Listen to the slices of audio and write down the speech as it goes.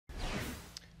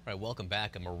All right, welcome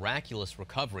back. A miraculous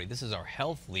recovery. This is our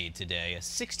health lead today. A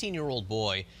 16-year-old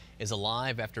boy is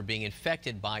alive after being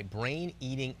infected by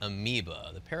brain-eating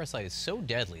amoeba. The parasite is so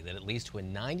deadly that it leads to a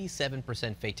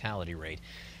 97% fatality rate.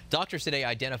 Doctors today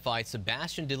identified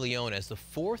Sebastian de Leon as the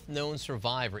fourth known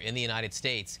survivor in the United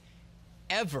States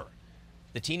ever.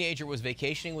 The teenager was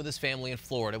vacationing with his family in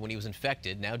Florida when he was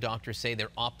infected. Now doctors say they're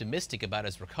optimistic about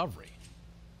his recovery.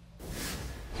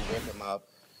 We woke him up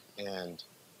and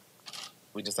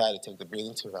we decided to take the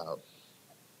breathing tube out,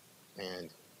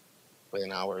 and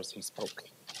within hours he spoke.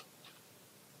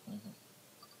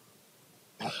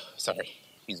 Sorry,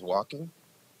 he's walking,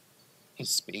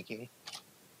 he's speaking.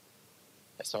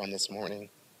 I saw him this morning.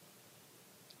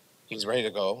 He's ready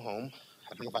to go home.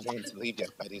 I don't know if I want him to leave yet,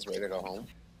 but he's ready to go home.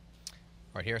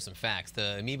 All right, here are some facts.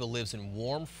 The amoeba lives in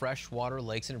warm, freshwater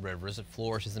lakes and rivers. It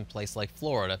flourishes in places like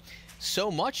Florida.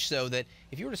 So much so that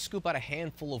if you were to scoop out a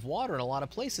handful of water in a lot of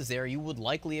places there, you would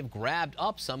likely have grabbed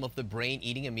up some of the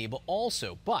brain-eating amoeba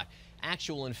also. But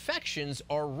actual infections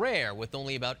are rare, with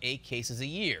only about 8 cases a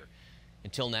year.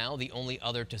 Until now, the only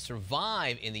other to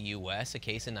survive in the U.S., a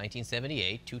case in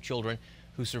 1978, 2 children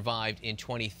who survived in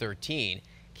 2013.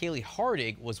 Kaylee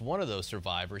Hardig was one of those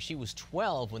survivors. She was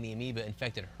 12 when the amoeba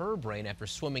infected her brain after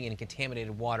swimming in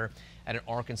contaminated water at an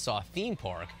Arkansas theme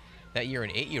park. That year, an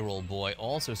 8-year-old boy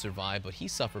also survived, but he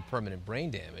suffered permanent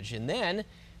brain damage. And then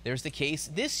there's the case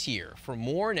this year. For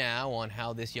more now on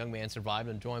how this young man survived,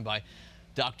 I'm joined by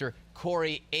Dr.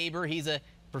 Corey Hebert. He's a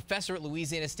professor at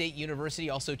Louisiana State University,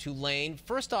 also Tulane.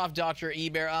 First off, Dr.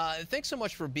 Hebert, thanks so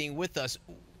much for being with us.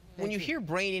 When you hear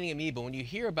brain-eating amoeba, when you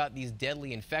hear about these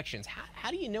deadly infections,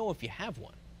 how do you know if you have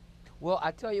one? Well,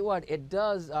 I tell you what, it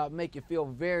does make you feel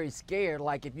very scared,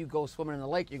 like if you go swimming in the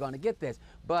lake, you're going to get this.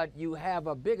 But you have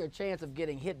a bigger chance of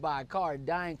getting hit by a car and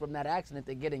dying from that accident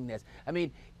than getting this. I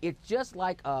mean, it's just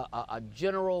like a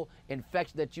general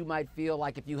infection that you might feel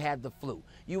like if you had the flu.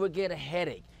 You would get a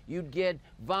headache. You'd get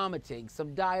vomiting,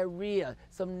 some diarrhea,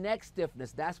 some neck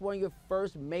stiffness. That's one of your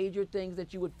first major things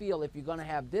that you would feel if you're going to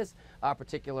have this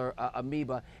particular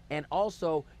amoeba. And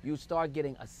also, you start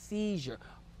getting a seizure,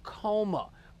 coma,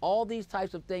 all these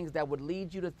types of things that would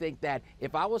lead you to think that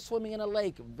if I was swimming in a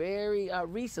lake very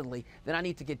recently, then I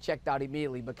need to get checked out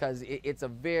immediately because it's a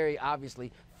very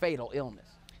obviously fatal illness.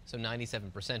 So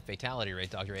 97% fatality rate,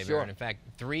 Dr. Hebert. Sure. And in fact,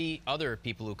 3 other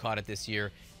people who caught it this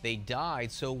year, they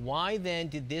died. So why then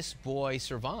did this boy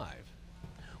survive?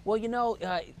 Well, you know,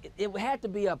 it had to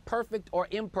be a perfect or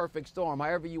imperfect storm,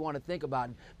 however you want to think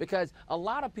about it, because a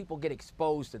lot of people get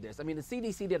exposed to this. I mean, the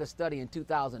CDC did a study in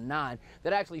 2009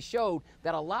 that actually showed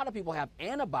that a lot of people have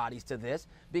antibodies to this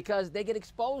because they get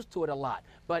exposed to it a lot.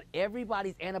 But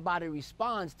everybody's antibody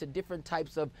response to different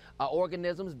types of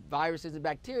organisms, viruses, and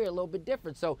bacteria a little bit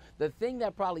different. So the thing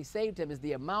that probably saved him is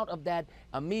the amount of that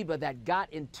amoeba that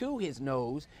got into his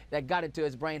nose, that got into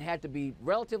his brain, had to be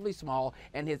relatively small,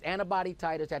 and his antibody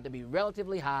titers had to be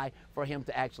relatively high for him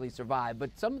to actually survive. But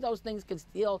some of those things can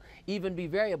still even be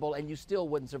variable and you still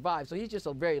wouldn't survive. So he's just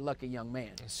a very lucky young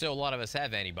man. So a lot of us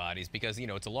have antibodies because, you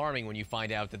know, it's alarming when you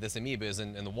find out that this amoeba is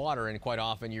in the water, and quite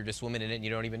often you're just swimming in it and you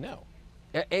don't even know.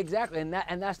 Exactly, and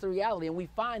that's the reality. And we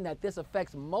find that this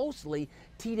affects mostly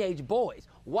teenage boys.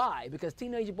 Why? Because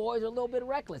teenage boys are a little bit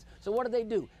reckless. So what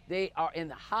do? They are in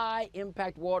high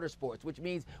impact water sports, which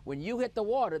means when you hit the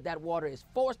water, that water is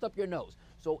forced up your nose.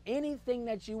 So anything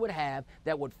that you would have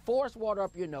that would force water up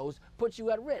your nose puts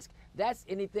you at risk. That's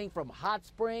anything from hot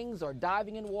springs or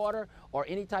diving in water or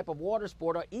any type of water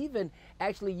sport, or even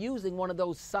actually using one of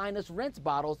those sinus rinse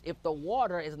bottles if the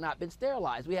water has not been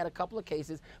sterilized. We had a couple of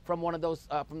cases from one of those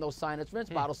sinus rinse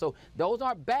bottles. So those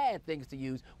aren't bad things to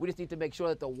use. We just need to make sure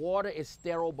that the water is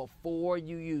sterile before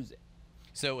you use it.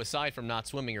 So aside from not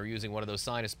swimming or using one of those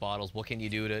sinus bottles, what can you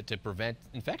do to prevent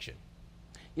infection?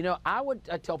 You know, I would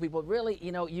tell people, really,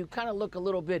 you know, you kind of look a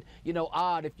little bit, you know,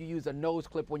 odd if you use a nose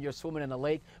clip when you're swimming in a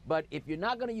lake. But if you're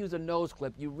not going to use a nose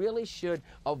clip, you really should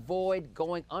avoid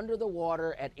going under the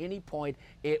water at any point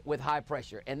with high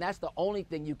pressure. And that's the only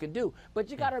thing you can do.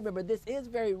 But you got to remember, this is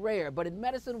very rare. But in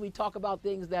medicine, we talk about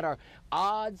things that are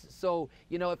odds. So,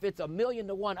 you know, if it's 1,000,000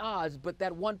 to 1 odds, but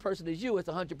that one person is you, it's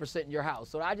 100% in your house.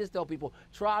 So I just tell people,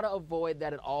 try to avoid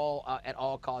that at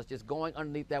all costs, just going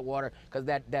underneath that water, because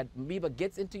that amoeba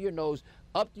gets into your nose,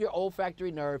 up to your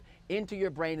olfactory nerve, into your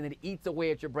brain, and it eats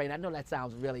away at your brain. I know that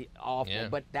sounds really awful,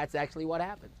 but that's actually what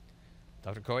happens.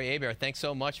 Dr. Corey Hebert, thanks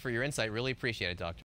so much for your insight. Really appreciate it, Doctor.